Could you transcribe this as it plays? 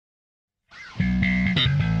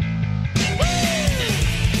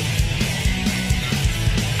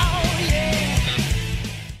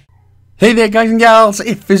Hey there guys and gals,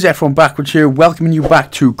 it is F1 backwards here, welcoming you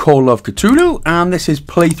back to Call of Cthulu, and this is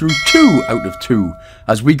playthrough 2 out of 2,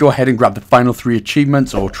 as we go ahead and grab the final 3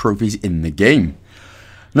 achievements or trophies in the game.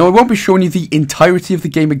 Now I won't be showing you the entirety of the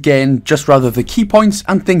game again, just rather the key points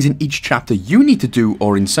and things in each chapter you need to do,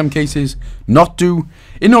 or in some cases, not do,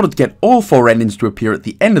 in order to get all 4 endings to appear at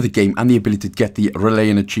the end of the game and the ability to get the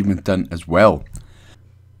R'lyehian achievement done as well.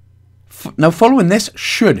 Now following this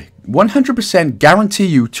should 100% guarantee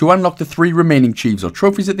you to unlock the 3 remaining cheevs or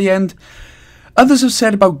trophies at the end. Others have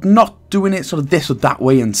said about not doing it sort of this or that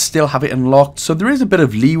way and still have it unlocked, so there is a bit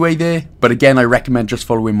of leeway there, but again I recommend just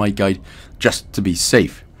following my guide just to be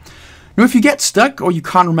safe. Now if you get stuck or you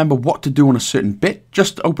can't remember what to do on a certain bit,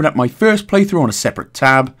 just open up my first playthrough on a separate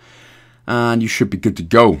tab and you should be good to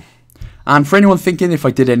go. And for anyone thinking if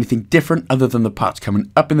I did anything different other than the parts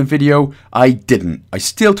coming up in the video, I didn't. I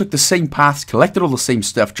still took the same paths, collected all the same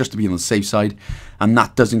stuff just to be on the safe side, and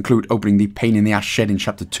that does include opening the pain in the ass shed in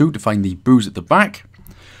chapter 2 to find the booze at the back.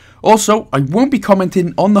 Also, I won't be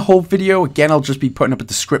commenting on the whole video. Again, I'll just be putting up a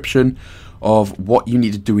description of what you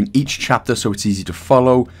need to do in each chapter so it's easy to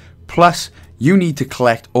follow. Plus, you need to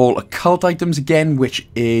collect all occult items again, which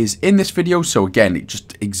is in this video, so again, it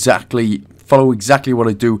just follow exactly what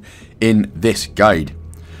I do in this guide.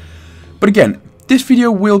 But again, this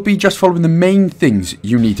video will be just following the main things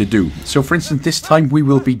you need to do. So for instance, this time we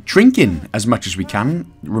will be drinking as much as we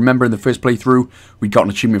can. Remember in the first playthrough, we got an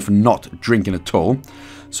achievement for not drinking at all.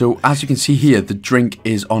 So as you can see here, the drink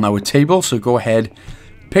is on our table. So go ahead,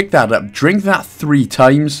 pick that up, drink that 3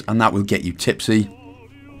 times, and that will get you tipsy.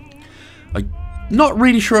 I'm not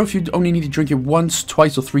really sure if you only need to drink it once,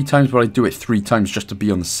 twice, or 3 times, but I do it 3 times just to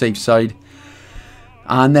be on the safe side.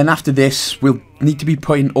 And then after this, we'll need to be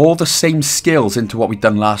putting all the same skills into what we've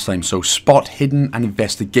done last time. So spot, hidden, and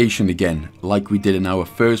investigation again, like we did in our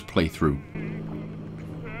first playthrough.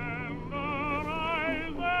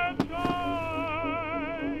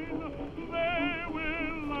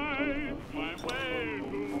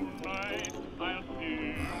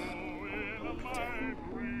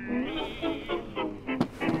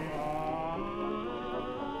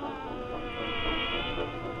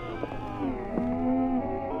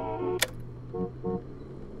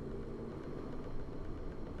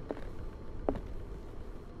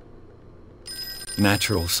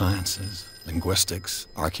 Natural sciences, linguistics,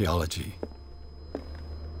 archaeology.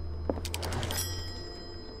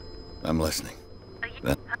 I'm listening.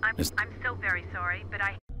 I'm so very sorry, but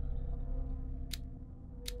I...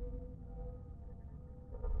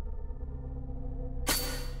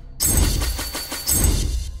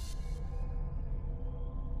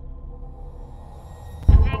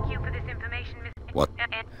 Thank you for this information, Mr. What?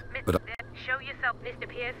 But show yourself, Mr.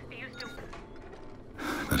 Pierce. Used to...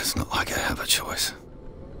 But it's not like I have a choice.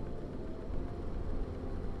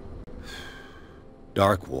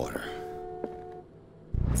 Dark water.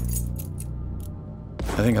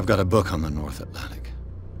 I think I've got a book on the North Atlantic.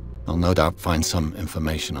 I'll no doubt find some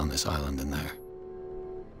information on this island in there.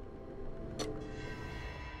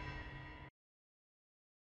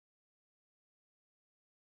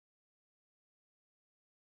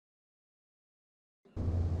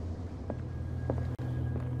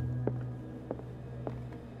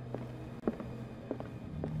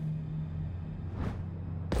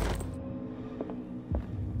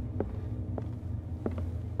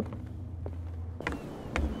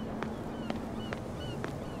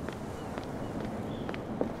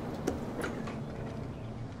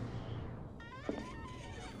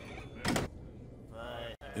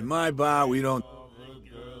 In my bar, we don't...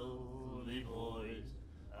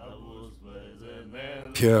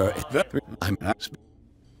 Pure... I'm...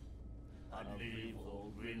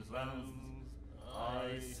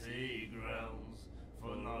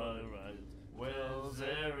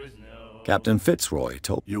 Captain Fitzroy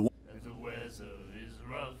told You...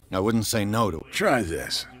 I wouldn't say no to it. Try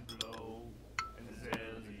this.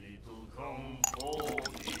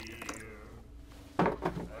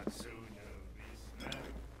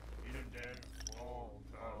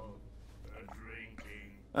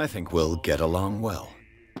 I think we'll get along well.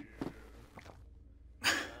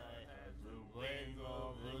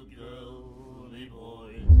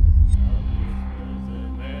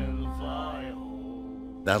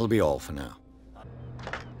 That'll be all for now.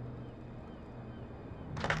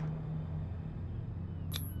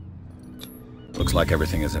 Looks like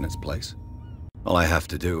everything is in its place. All I have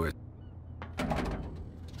to do is...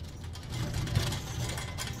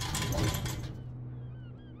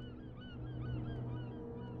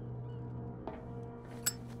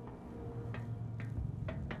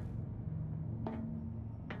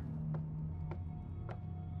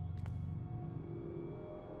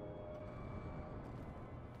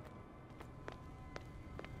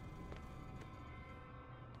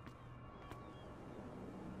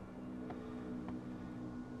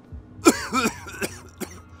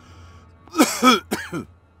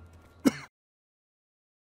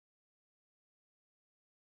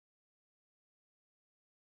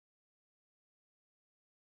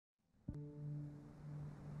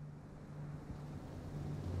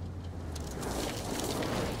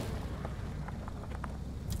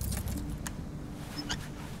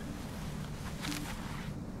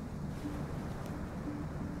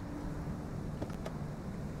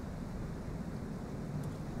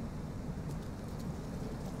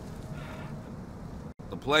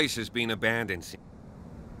 place has been abandoned since.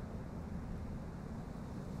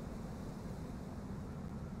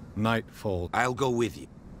 Nightfall. I'll go with you.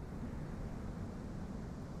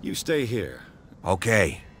 You stay here.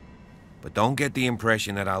 Okay. But don't get the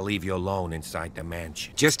impression that I'll leave you alone inside the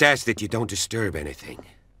mansion. Just ask that you don't disturb anything.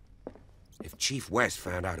 If Chief West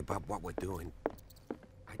found out about what we're doing,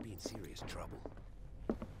 I'd be in serious trouble.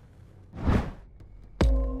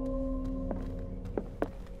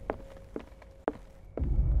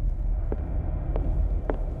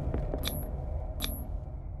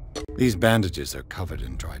 These bandages are covered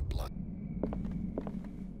in dried blood.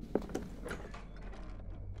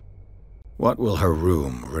 What will her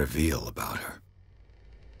room reveal about her?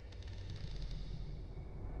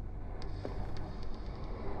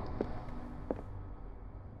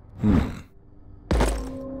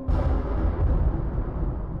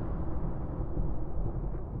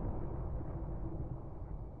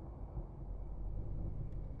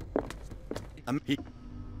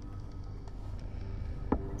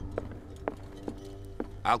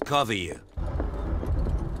 I'll cover you.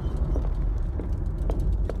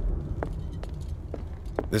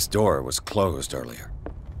 This door was closed earlier.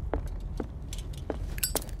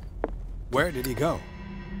 Where did he go?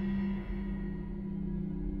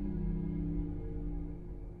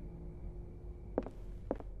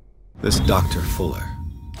 This Dr. Fuller,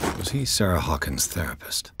 was he Sarah Hawkins'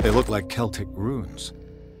 therapist? They look like Celtic runes.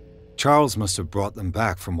 Charles must have brought them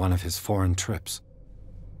back from one of his foreign trips.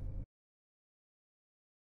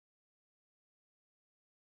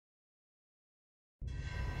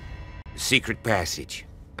 Secret passage.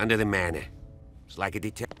 Under the manor. It's like a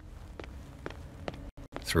detective.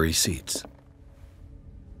 3 seats.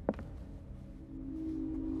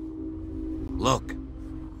 Look.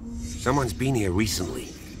 Someone's been here recently.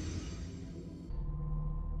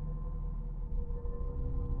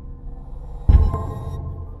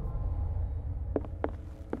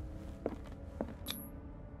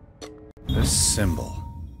 This symbol.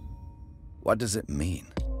 What does it mean?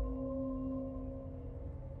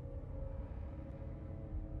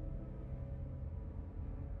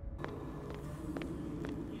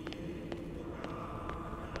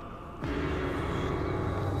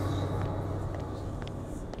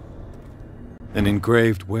 An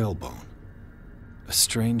engraved whalebone. A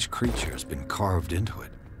strange creature has been carved into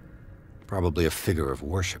it. Probably a figure of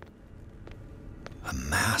worship. A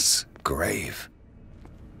mass grave.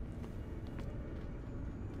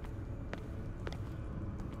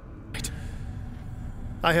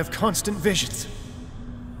 I have constant visions.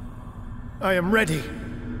 I am ready.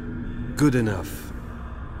 Good enough.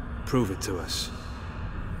 Prove it to us.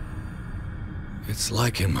 It's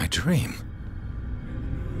like in my dream.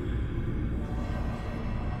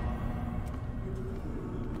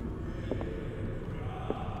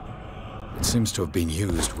 It seems to have been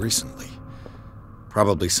used recently.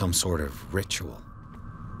 Probably some sort of ritual.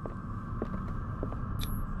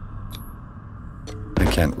 I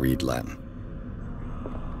can't read Latin.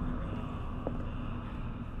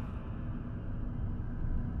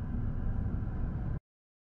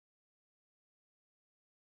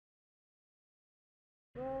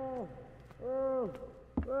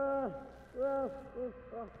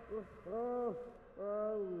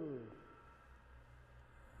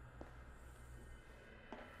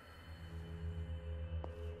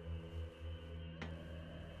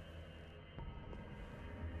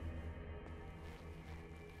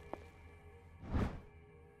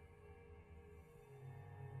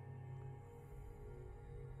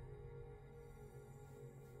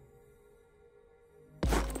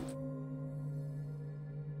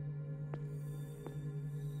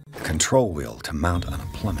 Control wheel to mount on a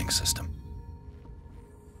plumbing system.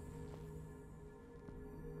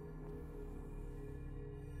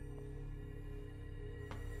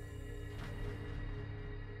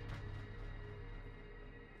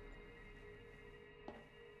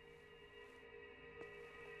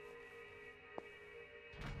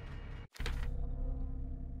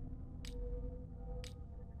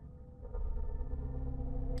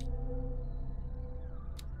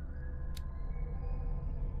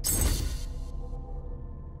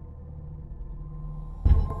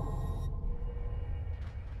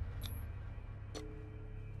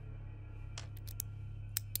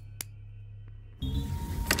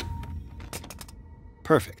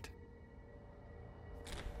 Perfect.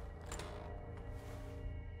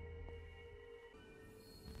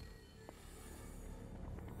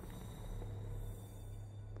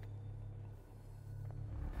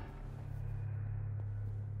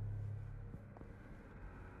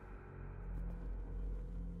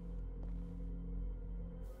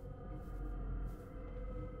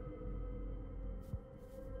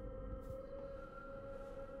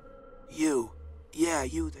 Yeah,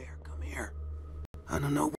 you there. Come here. I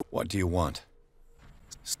don't know. What do you want?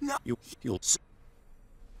 No. You'll...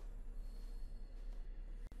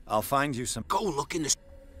 I'll find you some... Go look in the...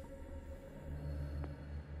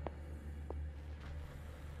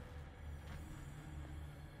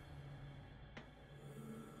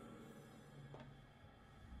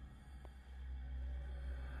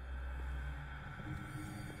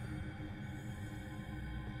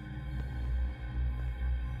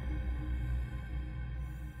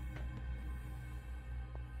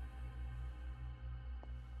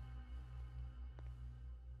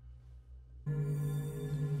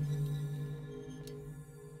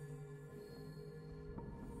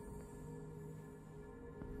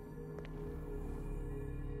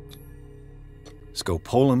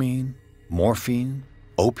 Scopolamine, morphine,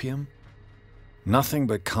 opium. Nothing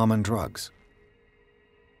but common drugs.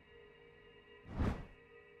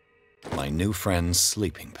 My new friend's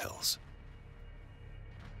sleeping pills.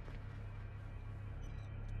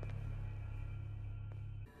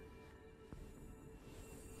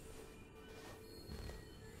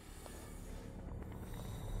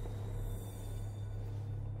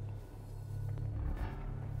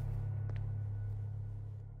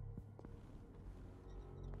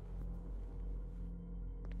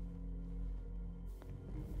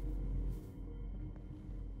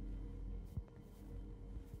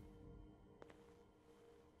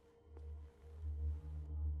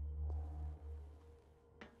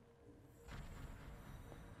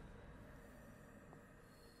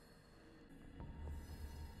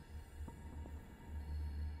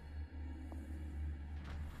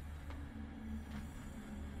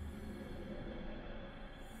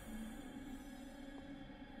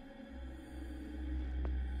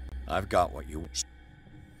 I've got what you...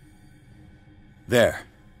 There.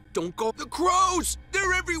 Don't go... The crows!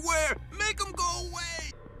 They're everywhere! Make them go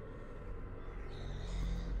away!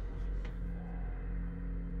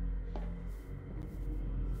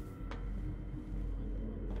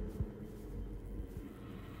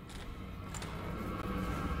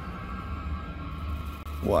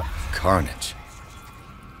 What carnage.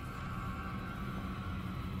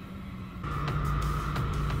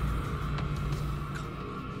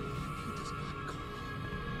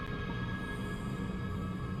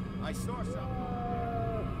 I saw something.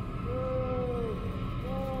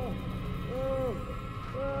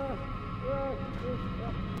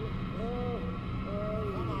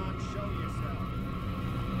 Come on, show yourself.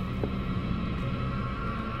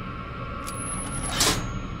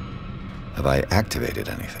 Have I activated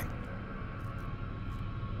anything?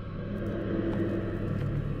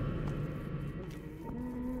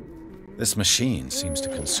 This machine seems to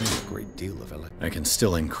consume a great deal of electricity. I can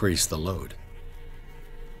still increase the load.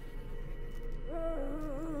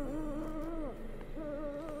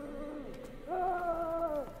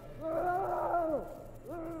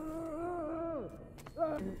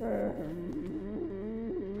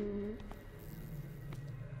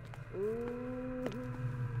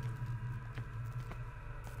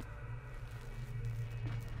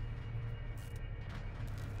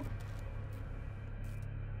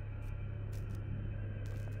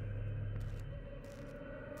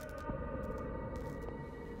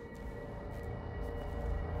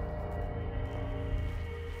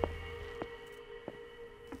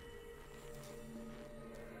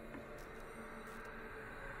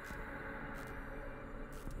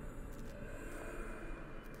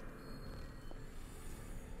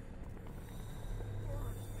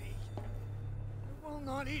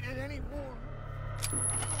 Not eat it anymore.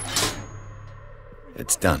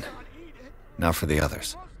 It's done. Now for the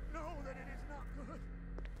others. Know that it is not good.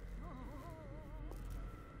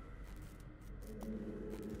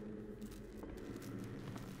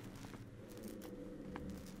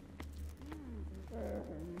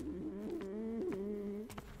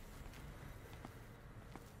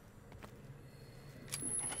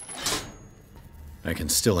 I can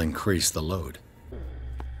still increase the load.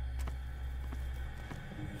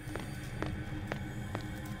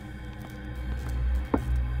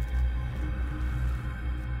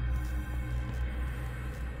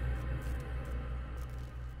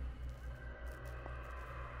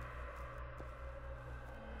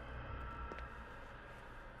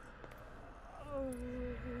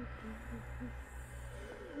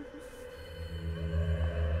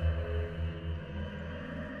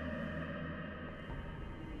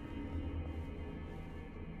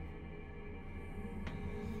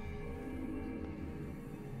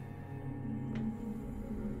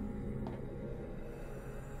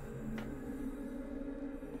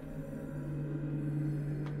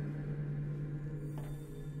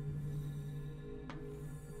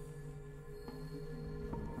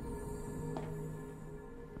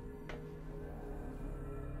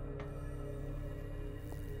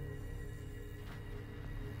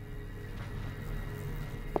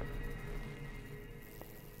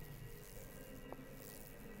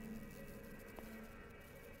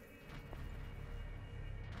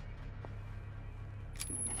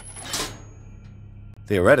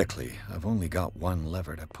 Theoretically, I've only got one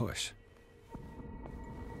lever to push.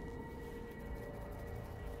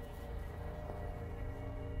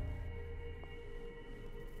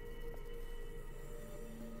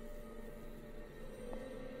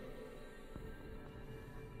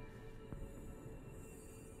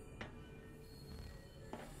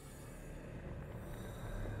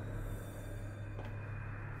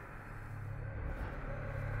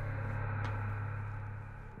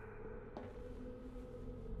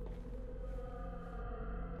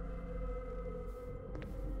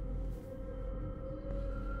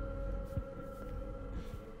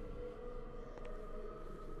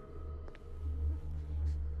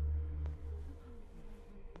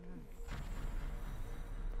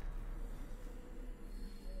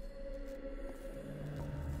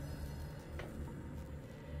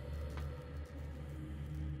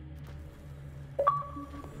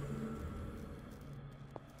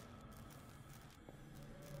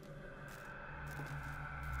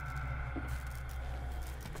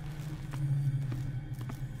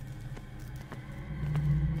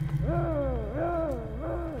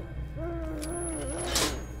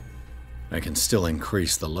 I can still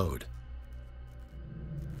increase the load.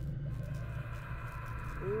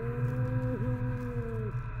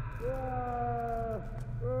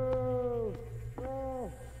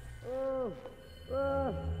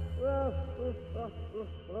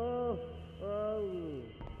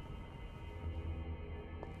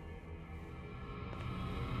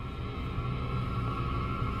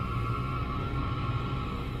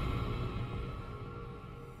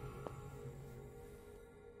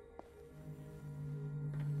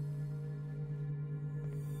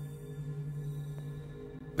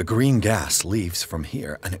 The green gas leaves from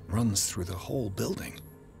here, and it runs through the whole building.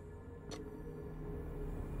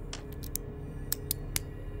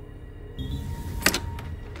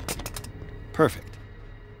 Perfect.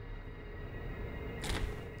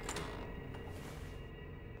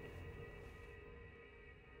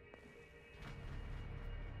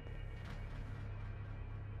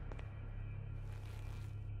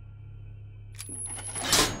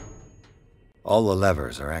 All the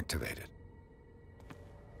levers are activated.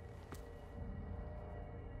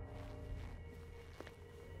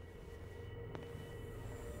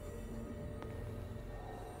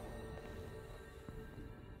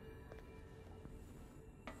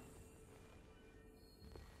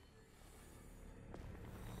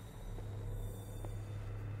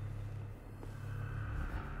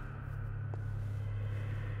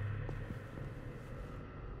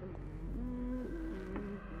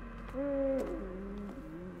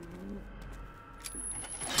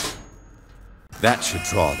 That should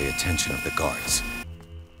draw the attention of the guards.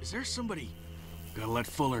 Is there somebody? Gotta let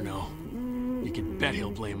Fuller know. You can bet he'll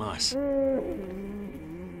blame us.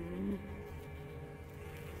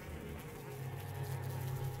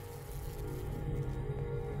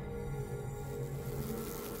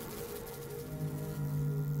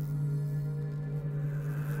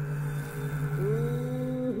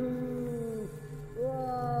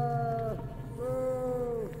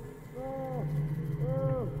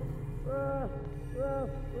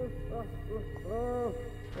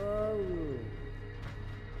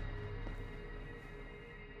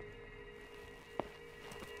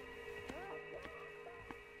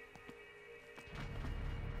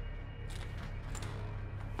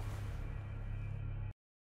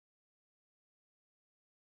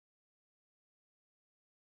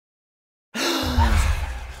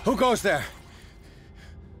 Who goes there?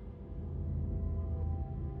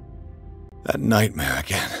 That nightmare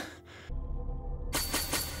again.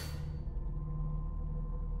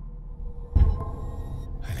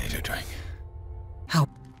 I need a drink. How?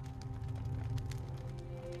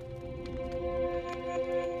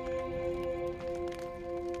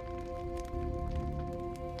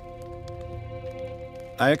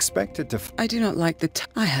 I expected to I do not like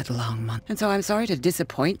I had a long month, and so I'm sorry to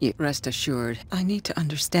disappoint you. Rest assured, I need to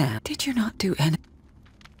understand. Did you not do any?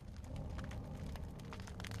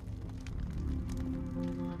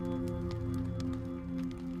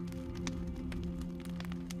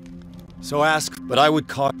 So ask, but I would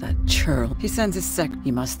call... That churl. He sends his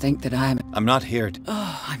He must think that I'm not here to...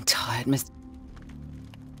 Oh, I'm tired, Miss...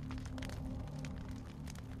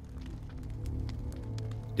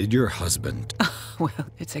 Did your husband... Well,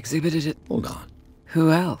 it's exhibited at... Hold on.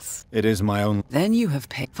 Who else? It is my own... Then you have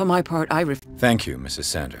paid. For my part, I Thank you, Mrs.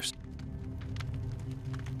 Sanders.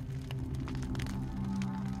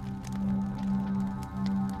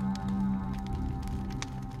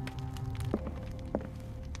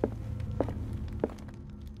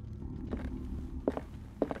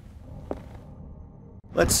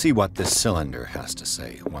 Let's see what this cylinder has to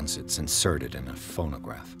say once it's inserted in a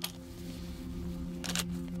phonograph.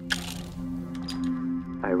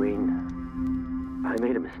 Irene, I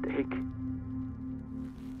made a mistake.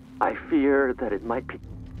 I fear that it might be...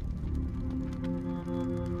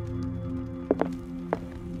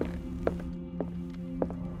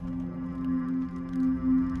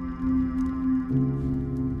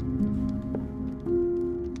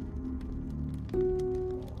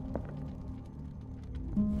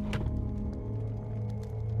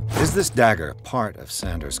 Is this dagger part of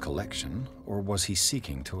Sanders' collection, or was he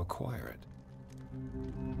seeking to acquire it?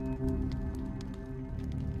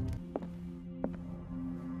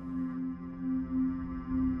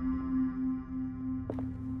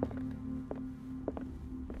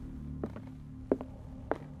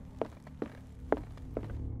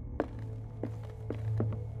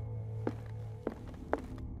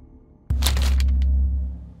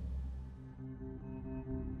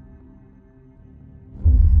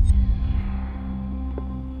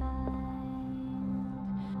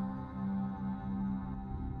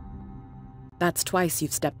 That's twice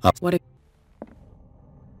you've stepped up. What a...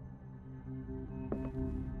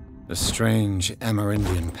 A strange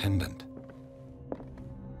Amerindian pendant.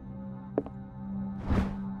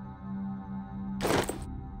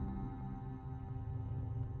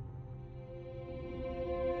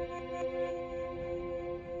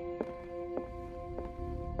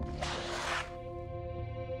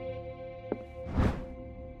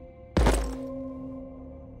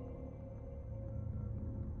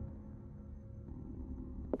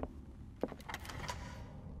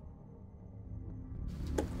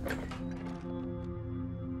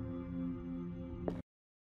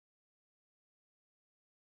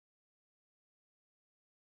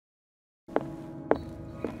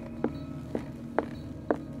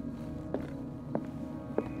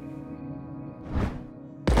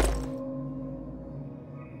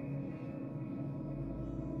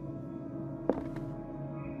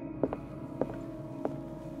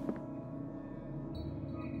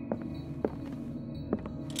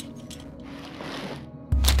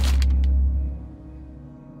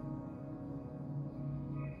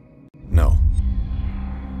 No.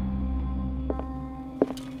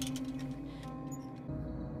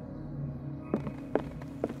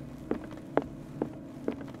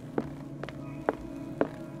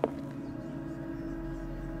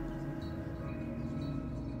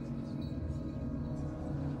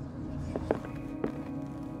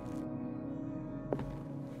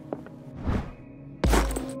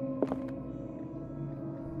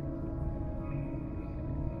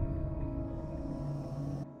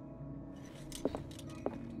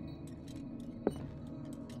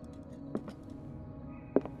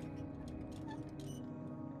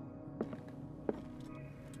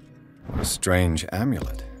 A strange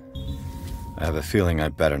amulet. I have a feeling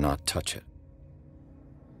I'd better not touch it.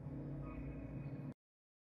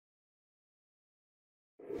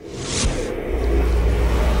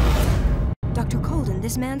 Dr. Colden,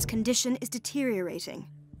 this man's condition is deteriorating.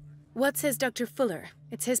 What says Dr. Fuller?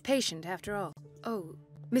 It's his patient, after all. Oh,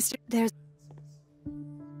 Mr. There's...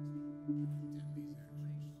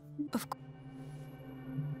 Of course.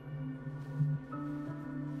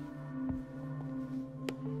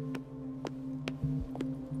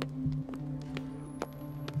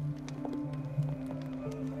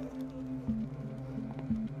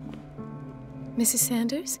 Mrs.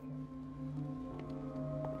 Sanders?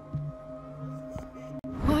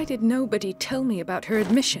 Why did nobody tell me about her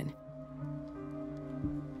admission?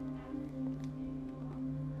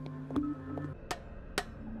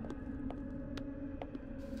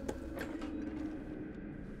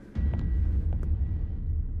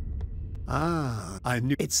 Ah, I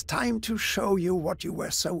knew. It's time to show you what you were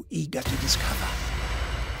so eager to discover.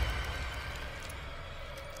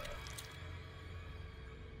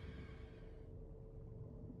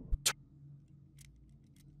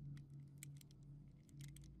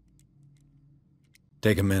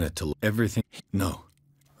 Take a minute to look. Everything. No.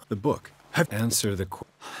 The book. Answer the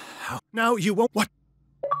question. How? Now you won't. What?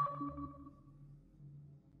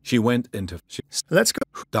 She went into. Let's go.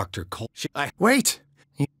 Dr. Cole. Wait.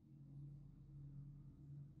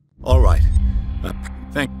 All right.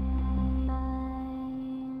 Thank.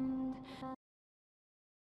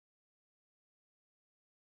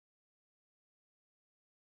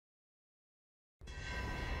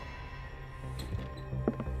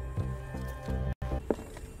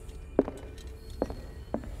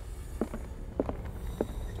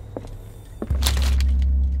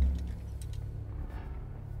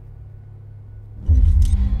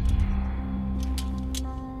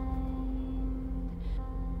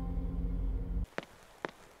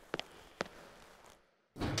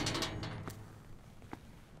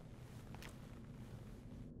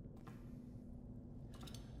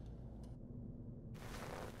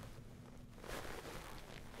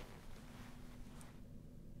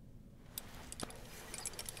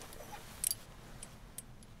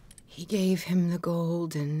 He gave him the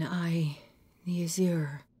gold and I, the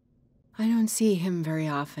azure. I don't see him very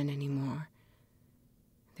often anymore.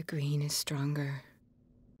 The green is stronger.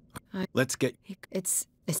 Let's get... It's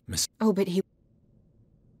Miss... Oh, but he...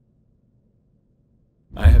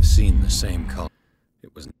 I have seen the same color.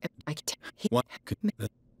 It was... What could...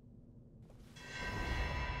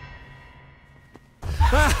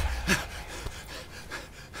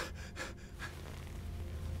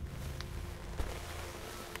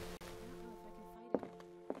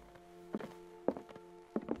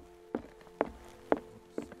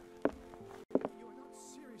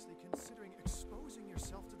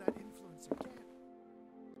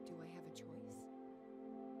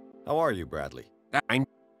 How are you, Bradley? I'm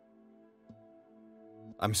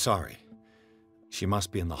sorry. She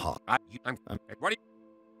must be in the hall. What?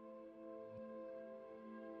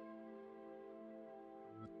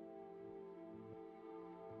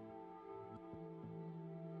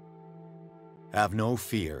 Have no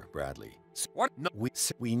fear, Bradley. What? No. We...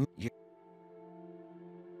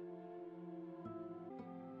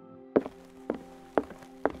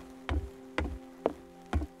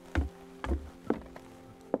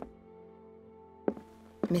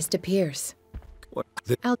 Mr. Pierce. What?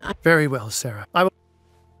 Very well, Sarah. I will...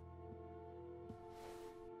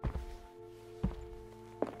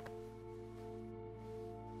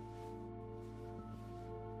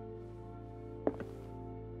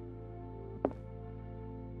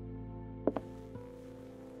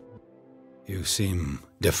 You seem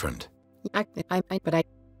different. But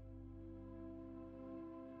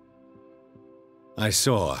I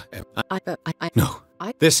saw... No.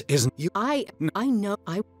 This isn't you. I know.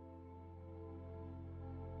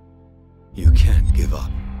 You can't give up.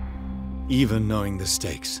 Even knowing the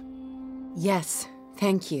stakes. Yes,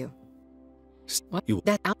 thank you. What? You...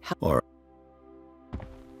 Or...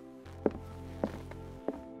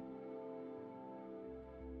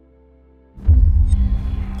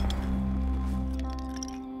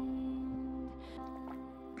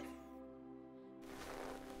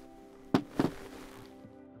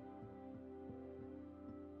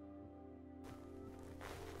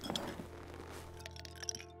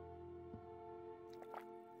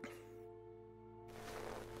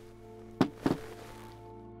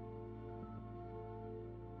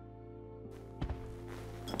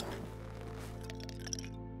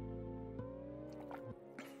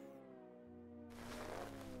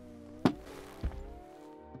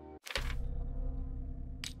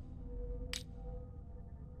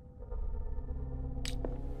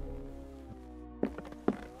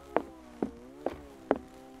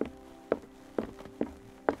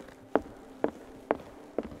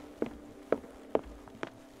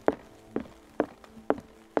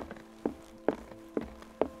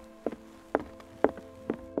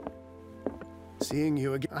 Seeing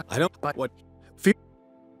you again. I don't like what... The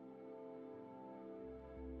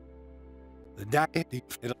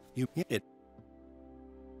you hit it.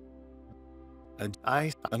 And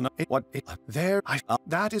I know what it there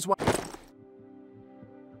that is what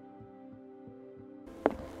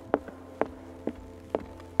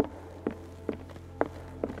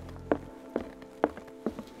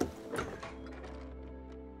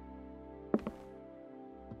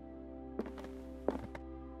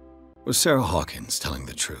Was Sarah Hawkins telling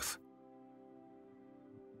the truth?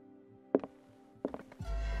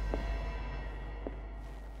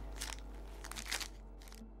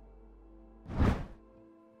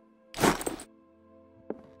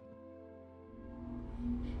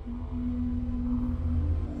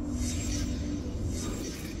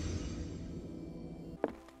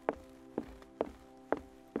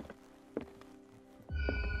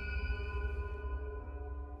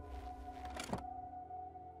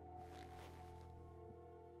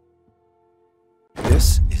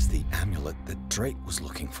 This is the amulet that Drake was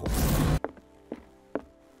looking for.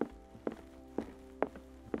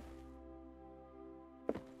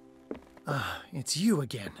 Ah, it's you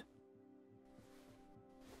again.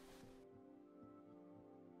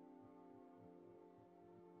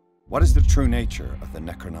 What is the true nature of the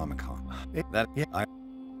Necronomicon?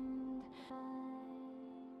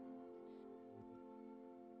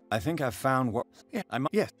 I think I've found what...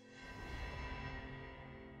 Yes.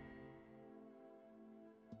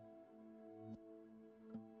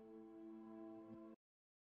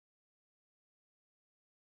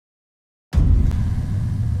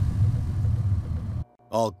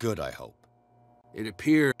 All good, I hope. It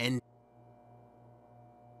appears and...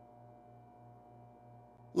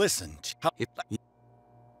 Listen,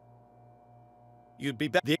 you'd be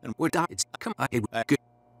better and would I... It's... Come on, good.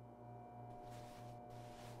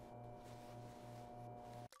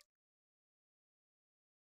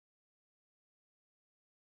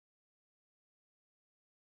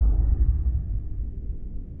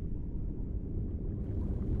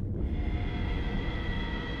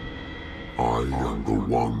 I am the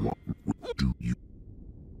one. Do you?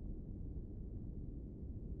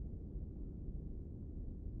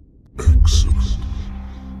 Excellent.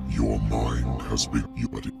 Your mind has been. You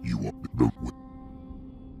are no.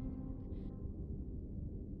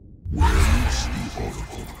 Where is the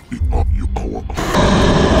oracle?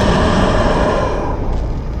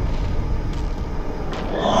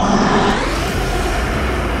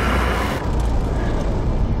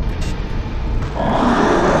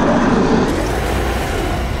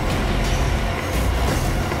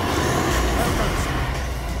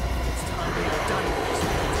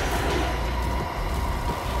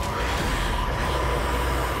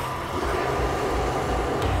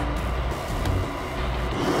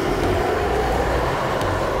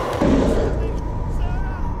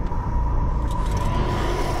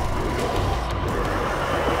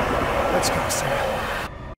 Let's go, Sarah.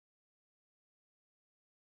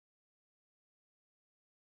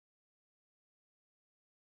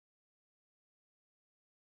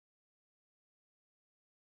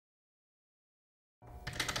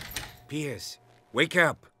 Pierce, wake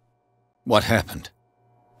up. What happened?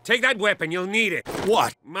 Take that weapon, you'll need it.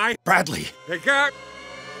 What? My... Bradley! Pick up!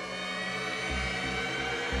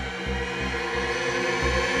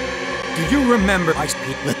 Do you remember I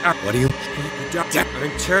speak with... What do you...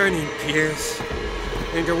 I'm turning, Pierce,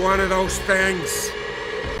 into one of those things.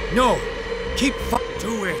 No! Keep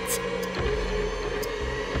Do it!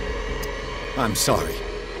 I'm sorry.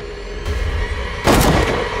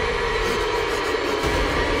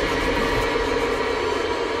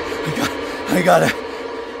 I gotta...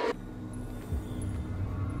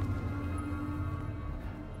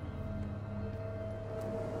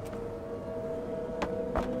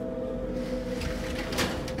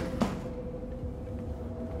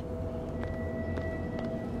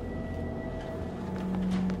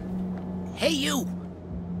 Hey, you!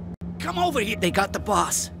 Come over here. They got the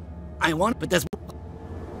boss. I want, but there's...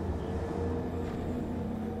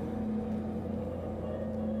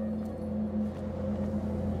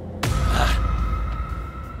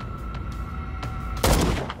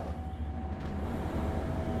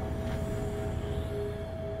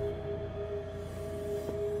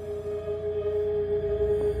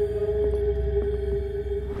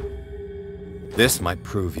 This might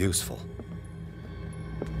prove useful.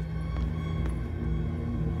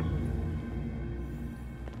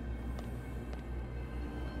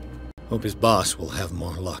 Hope his boss will have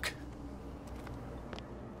more luck.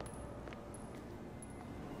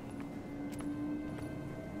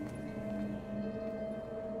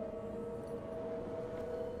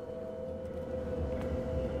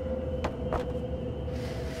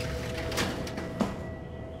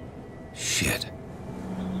 Shit.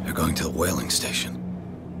 They're going to the whaling station.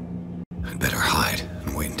 I'd better hide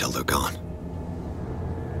and wait until they're gone.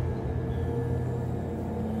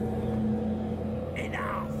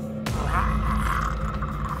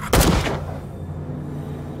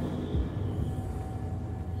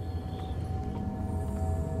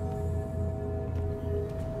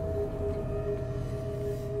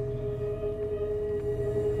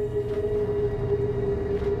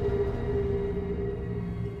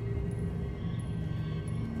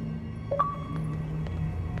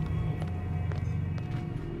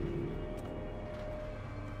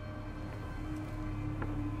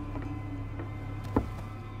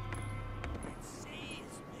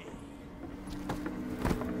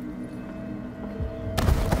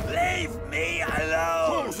 Leave me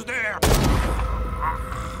alone! Who's there?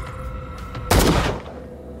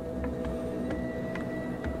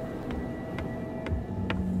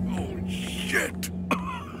 Oh, shit!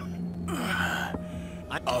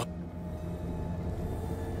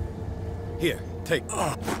 Here, take...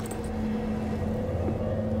 Go!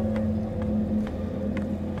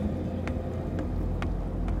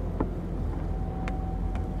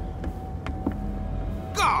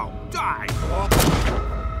 Die!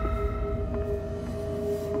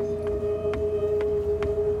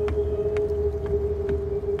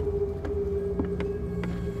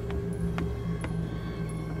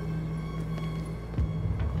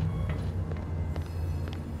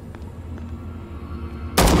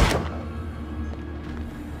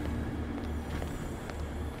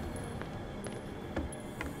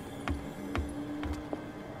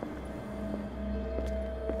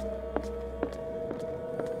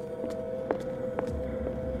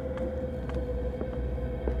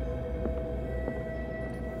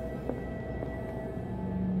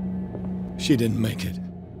 She didn't make it.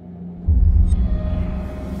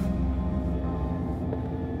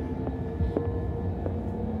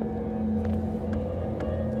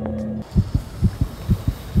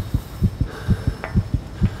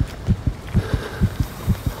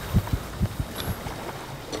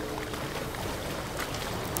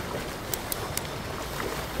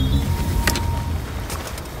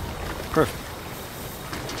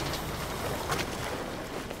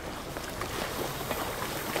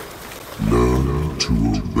 Learn to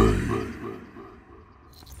obey.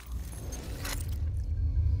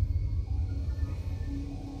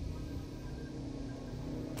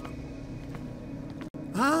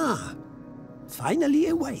 Ah, finally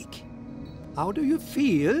awake. How do you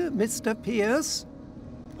feel, Mr. Pierce?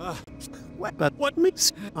 But what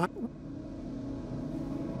makes...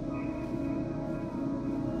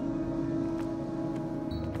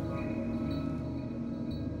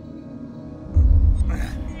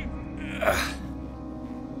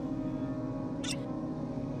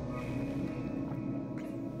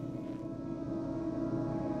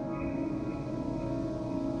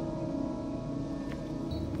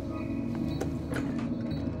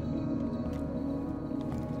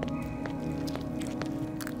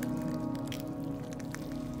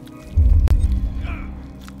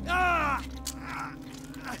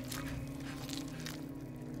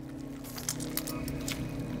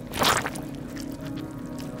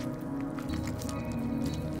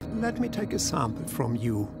 Let me take a sample from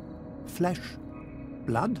you. Flesh,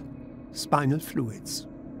 blood, spinal fluids.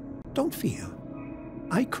 Don't fear.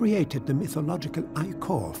 I created the mythological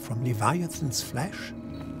ichor from Leviathan's flesh.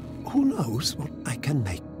 Who knows what I can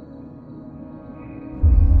make?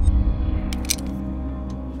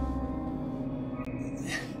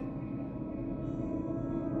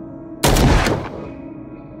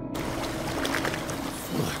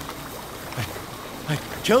 I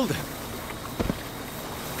killed him.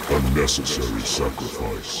 A necessary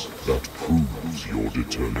sacrifice that proves your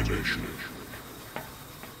determination.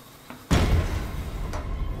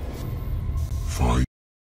 Fine.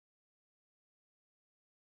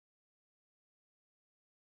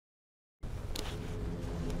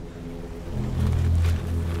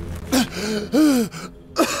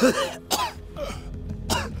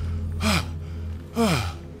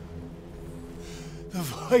 The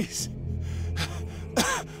voice.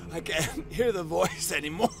 I can't hear the voice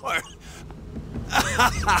anymore.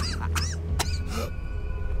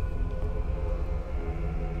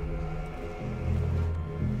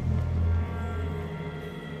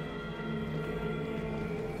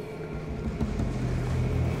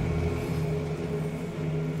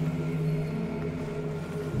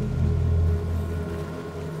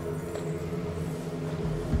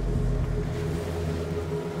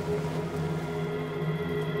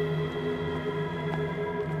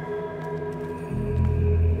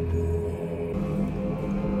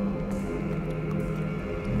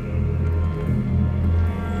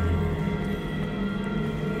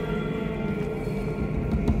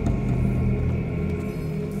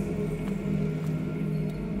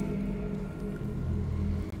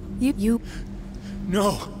 You...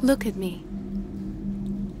 No. Look at me.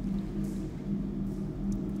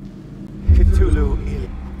 Cthulhu.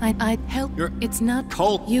 I'd help. It's not...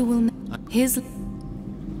 Cole. You will... His...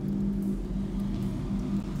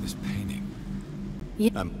 This painting.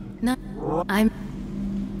 Yeah. Not... I'm...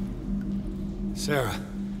 Sarah.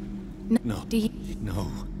 No. Do you... No.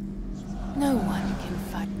 No one can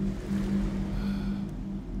fight.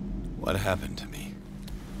 What happened to me?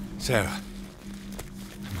 Sarah.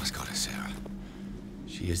 I must go to Sarah.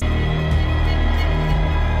 She is...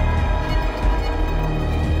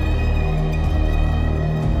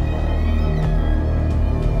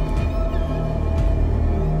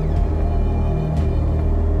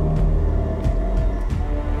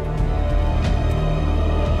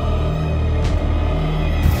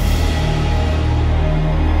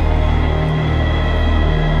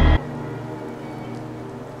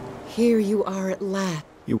 Here you are at last.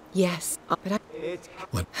 You... Yes, but I...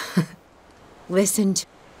 What? Listen to...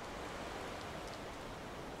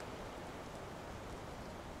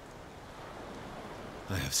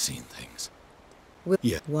 I have seen things.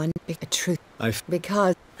 Yeah. One big truth. I've...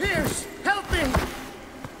 Because... Pierce, help me!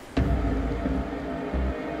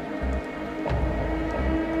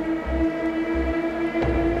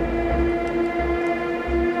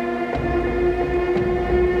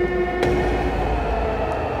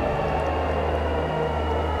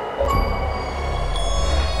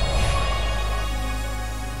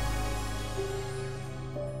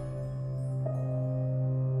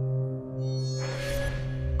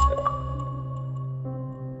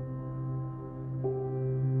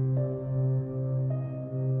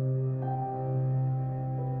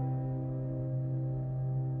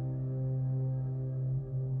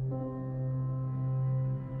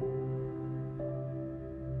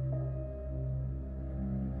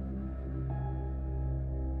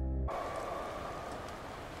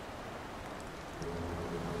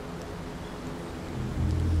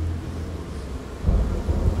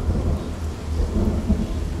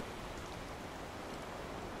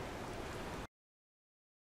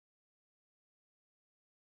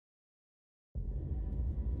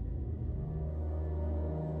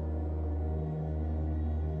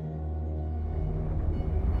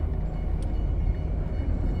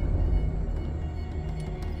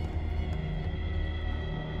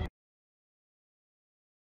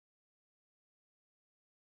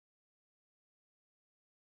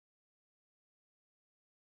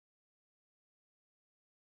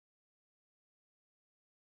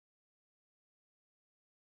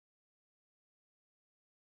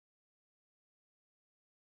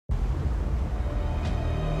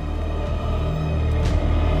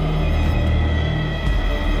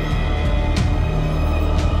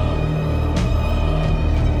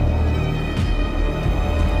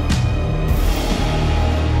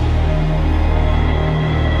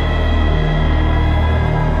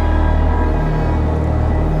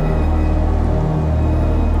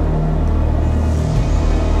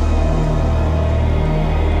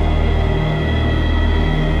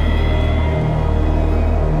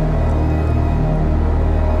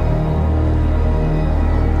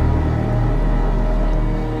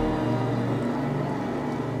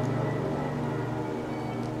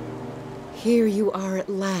 Here you are at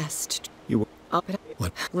last. You...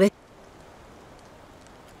 What?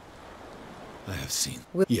 I have seen...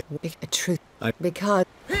 Yeah. A truth. Because...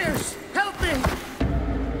 Pierce, help me!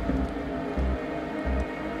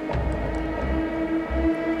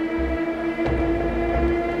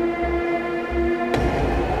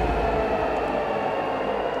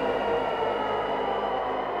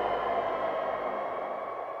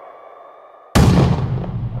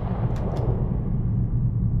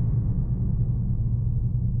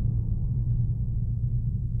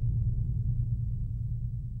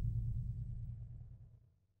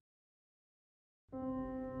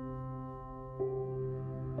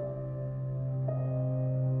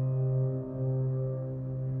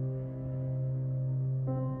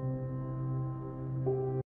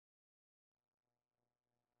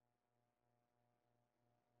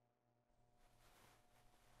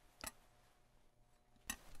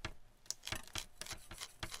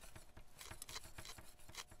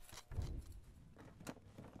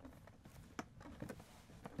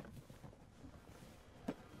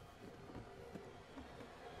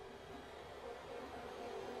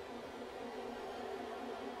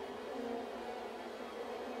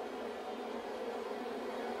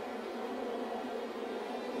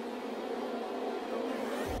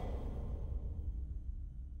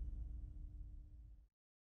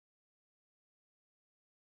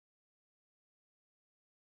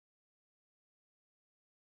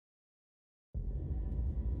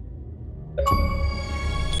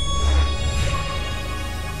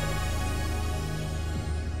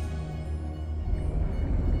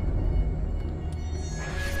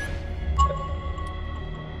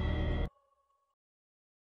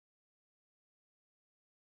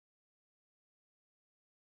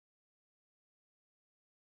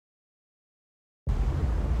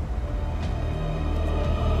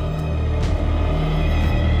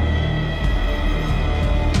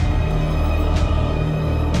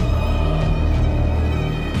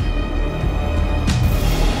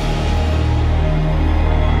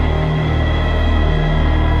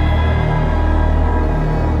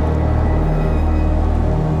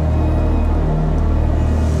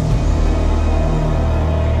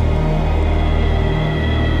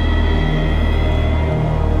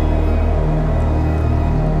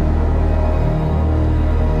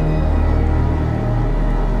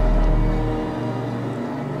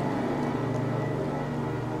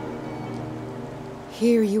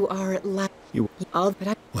 Here you are at last. You... All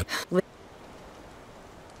but What?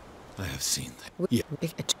 I have seen that. Yeah.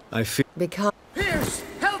 I feel... Because... Pierce,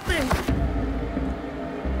 help me!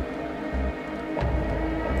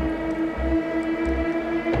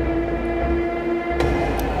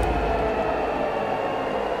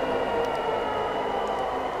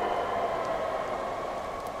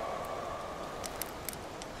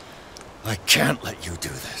 I can't let you do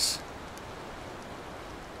this.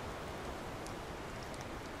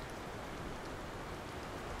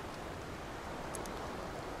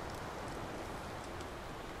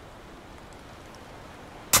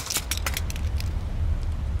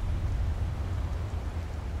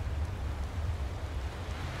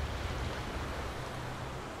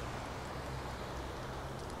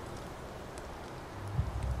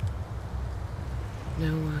 No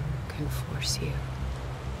one can force you.